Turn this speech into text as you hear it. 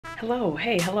Hello,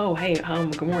 hey,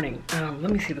 good morning. Let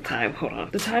me see the time, hold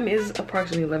on. The time is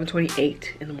approximately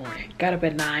 11:28 in the morning. Got up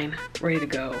at 9, ready to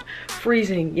go.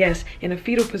 Freezing, yes, in a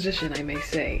fetal position, I may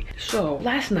say. So,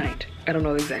 last night, I don't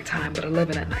know the exact time, but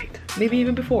 11 at night. Maybe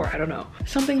even before, I don't know.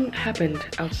 Something happened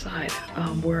outside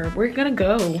where we're gonna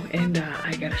go, and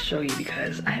I gotta show you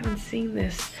because I haven't seen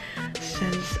this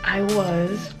since I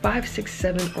was 5, 6,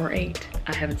 7, or 8.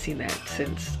 I haven't seen that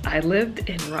since I lived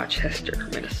in Rochester,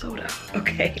 Minnesota.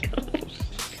 Okay.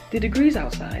 The degrees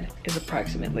outside is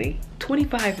approximately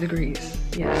 25 degrees.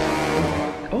 Yes.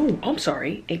 Oh, I'm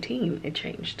sorry, 18, it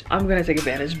changed. I'm gonna take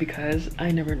advantage because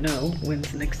I never know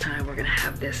when's the next time we're gonna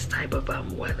have this type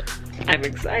of weather. I'm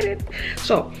excited.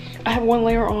 So, I have one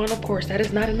layer on, of course, that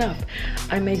is not enough.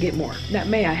 I may get more. That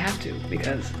may I have to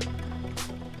because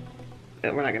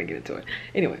we're not gonna get into it.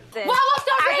 Anyway.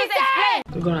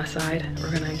 We're going outside,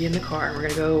 we're gonna get in the car, and we're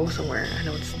gonna go somewhere. I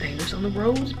know it's dangerous on the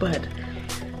roads, but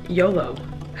YOLO.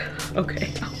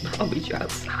 Okay, I'll meet you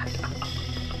outside.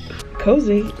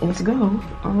 Cozy, let's go.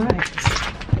 All right.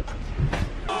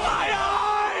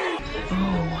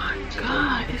 Oh my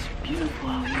God, it's beautiful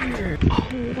out here.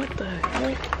 Oh, what the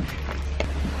heck?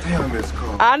 Damn, it's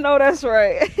cold. I know that's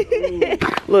right.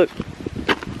 Look,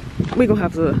 we gonna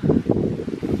have to,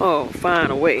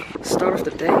 find a way. Start off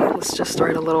the day. Let's just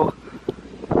start a little.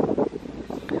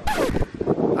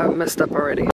 I messed up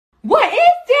already. What is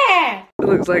that? It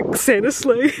looks like Santa's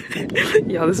sleigh.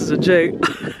 Y'all, this is a J.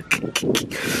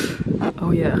 Oh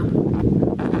yeah.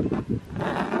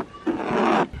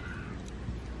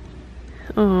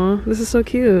 Aw, this is so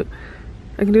cute.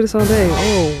 I can do this all day.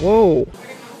 Oh, whoa.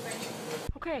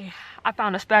 Okay, I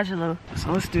found a spatula.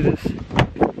 So let's do this.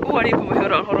 Oh, I need to put my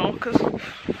hood on. Hold on, cause.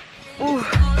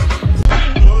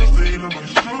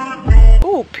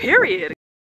 Ooh, period.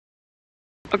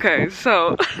 Okay,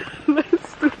 so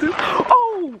let's do this.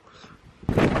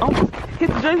 Oh, hit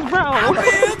James Brown.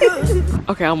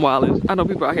 Okay, I'm wildin'. I know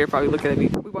people out here probably looking at me.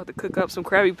 We about to cook up some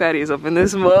Krabby Patties up in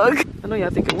this mug. I know y'all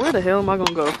thinking, where the hell am I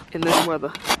gonna go in this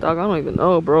weather? Dog, I don't even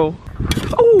know, bro.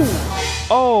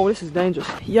 Oh, this is dangerous.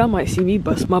 Y'all might see me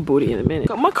bust my booty in a minute.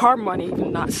 My car might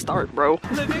even not start, bro.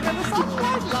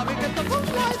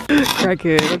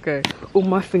 Crackhead, okay. Oh,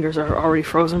 my fingers are already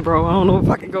frozen, bro. I don't know if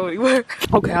I can go anywhere.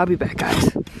 Okay, I'll be back,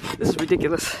 guys. This is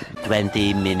ridiculous.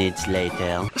 20 minutes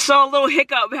later. So a little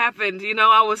hiccup happened. You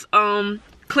know, I was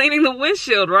cleaning the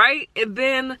windshield, right? And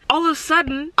then all of a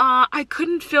sudden, I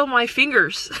couldn't feel my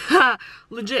fingers.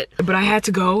 Legit. But I had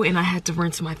to go and I had to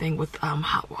rinse my thing with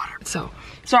hot water. So,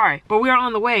 sorry, but we are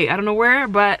on the way. I don't know where,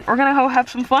 but we're gonna go have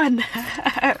some fun.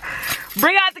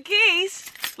 Bring out the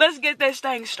keys. Let's get this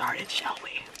thing started, shall we?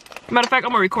 Matter of fact,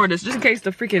 I'm gonna record this just in case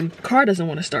the freaking car doesn't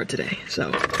want to start today. So,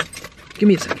 give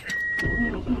me a second.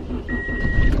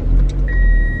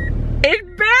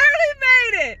 It barely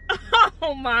made it.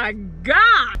 Oh my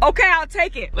God. Okay, I'll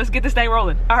take it. Let's get this thing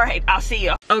rolling. All right, I'll see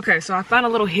you. Okay, so I found a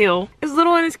little hill. It's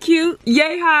little and it's cute.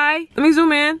 Yay high. Let me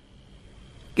zoom in.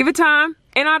 Give it time.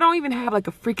 And I don't even have like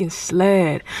a freaking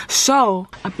sled. So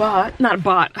I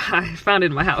I found it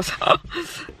in my house.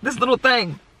 This little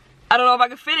thing. I don't know if I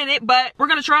can fit in it, but we're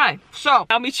gonna try. So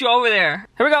I'll meet you over there.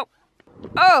 Here we go.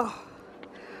 Oh.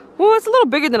 Well, it's a little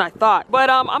bigger than I thought, but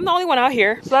I'm the only one out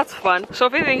here, so that's fun. So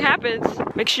if anything happens,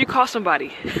 make sure you call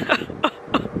somebody.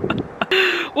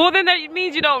 Well, then that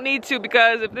means you don't need to,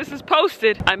 because if this is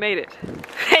posted, I made it.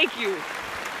 Thank you.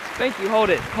 Thank you, hold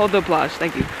it. Hold the applause,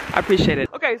 thank you. I appreciate it.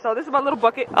 Okay, so this is my little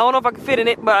bucket. I don't know if I can fit in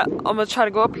it, but I'm gonna try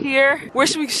to go up here. Where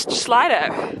should we slide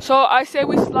at? So I say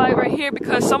we slide right here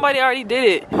because somebody already did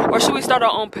it. Or should we start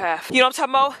our own path? You know what I'm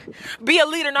talking about? Be a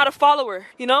leader, not a follower,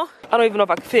 you know? I don't even know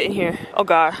if I can fit in here. Oh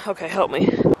God, okay, help me.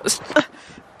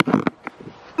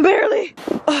 Barely.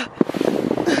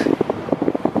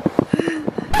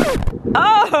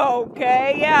 Oh,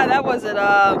 okay, yeah, that wasn't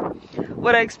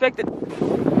what I expected.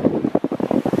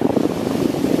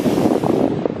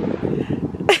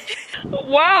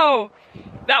 Wow,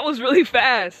 that was really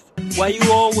fast. Why you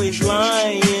always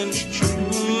lying?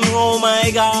 Oh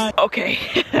my God. Okay,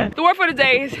 the word for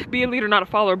today is be a leader, not a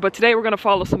follower. But today we're gonna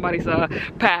follow somebody's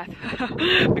path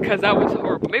because that was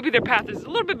horrible. Maybe their path is a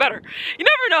little bit better. You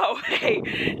never know. Hey,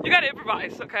 you gotta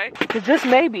improvise, okay? Because just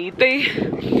maybe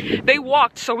they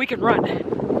walked so we can run.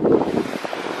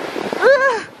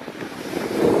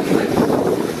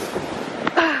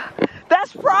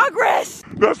 That's progress.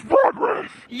 That's progress.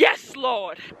 Yes,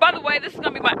 Lord. By the way, this is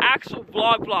gonna be my actual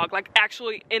vlog, like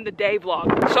actually in the day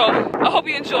vlog. So I hope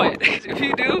you enjoy it. If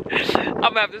you do, I'm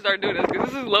gonna have to start doing this because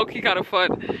this is low-key kind of fun.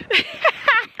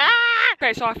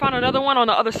 Okay, so I found another one on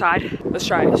the other side. Let's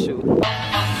try it, shoot.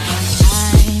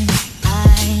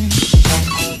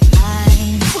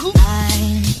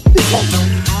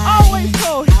 Always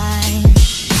cold.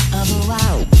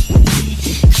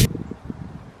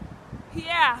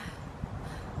 Yeah.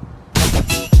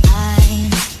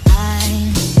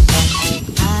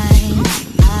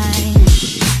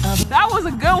 That was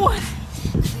a good one.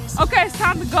 Okay, it's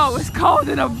time to go. It's cold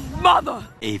in a mother.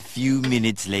 A few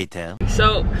minutes later.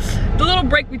 So, the little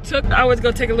break we took, I was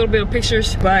gonna take a little bit of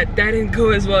pictures, but that didn't go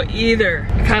as well either.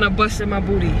 I kind of busted my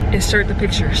booty. Insert the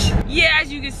pictures. Yeah,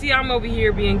 as you can see, I'm over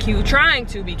here being cute, trying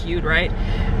to be cute, right?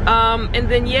 And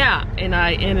then yeah, and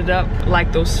I ended up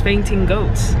like those fainting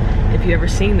goats. If you ever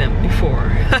seen them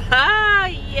before.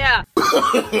 Yeah.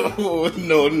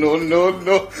 No.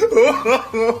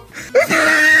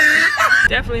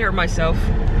 Definitely hurt myself,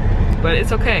 but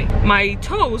it's okay. My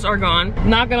toes are gone,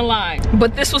 not gonna lie.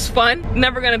 But this was fun.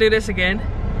 Never gonna do this again.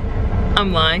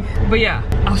 I'm lying. But yeah,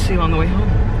 I'll see you on the way home.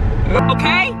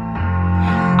 Okay? I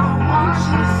want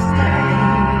you to stay.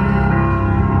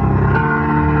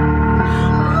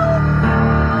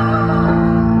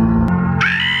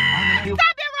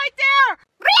 Stop it right there!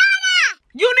 Rihanna!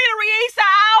 You need to release an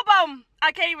album.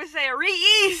 I can't even say it.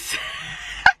 Release.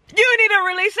 You need to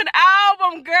release an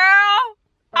album, girl.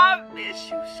 I miss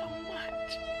you so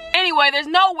much. Anyway, there's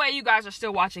no way you guys are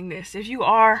still watching this. If you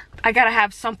are, I gotta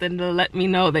have something to let me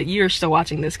know that you're still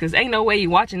watching this, because ain't no way you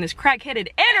watching this crack-headed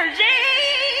energy.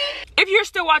 If you're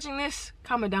still watching this,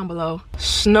 comment down below.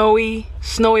 Snowy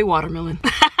watermelon.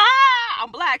 I'm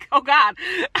black. Oh God.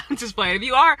 I'm just playing. If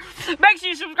you are, make sure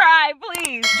you subscribe,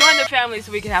 please. Join the family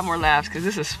so we can have more laughs, because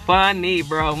this is funny,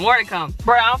 bro. More to come.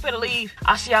 Bro, I'm finna leave.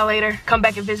 I'll see y'all later. Come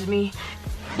back and visit me.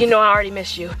 You know I already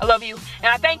miss you. I love you, and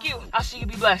I thank you. I'll see you.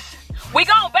 Be blessed. We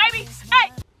gone, baby.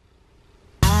 Hey.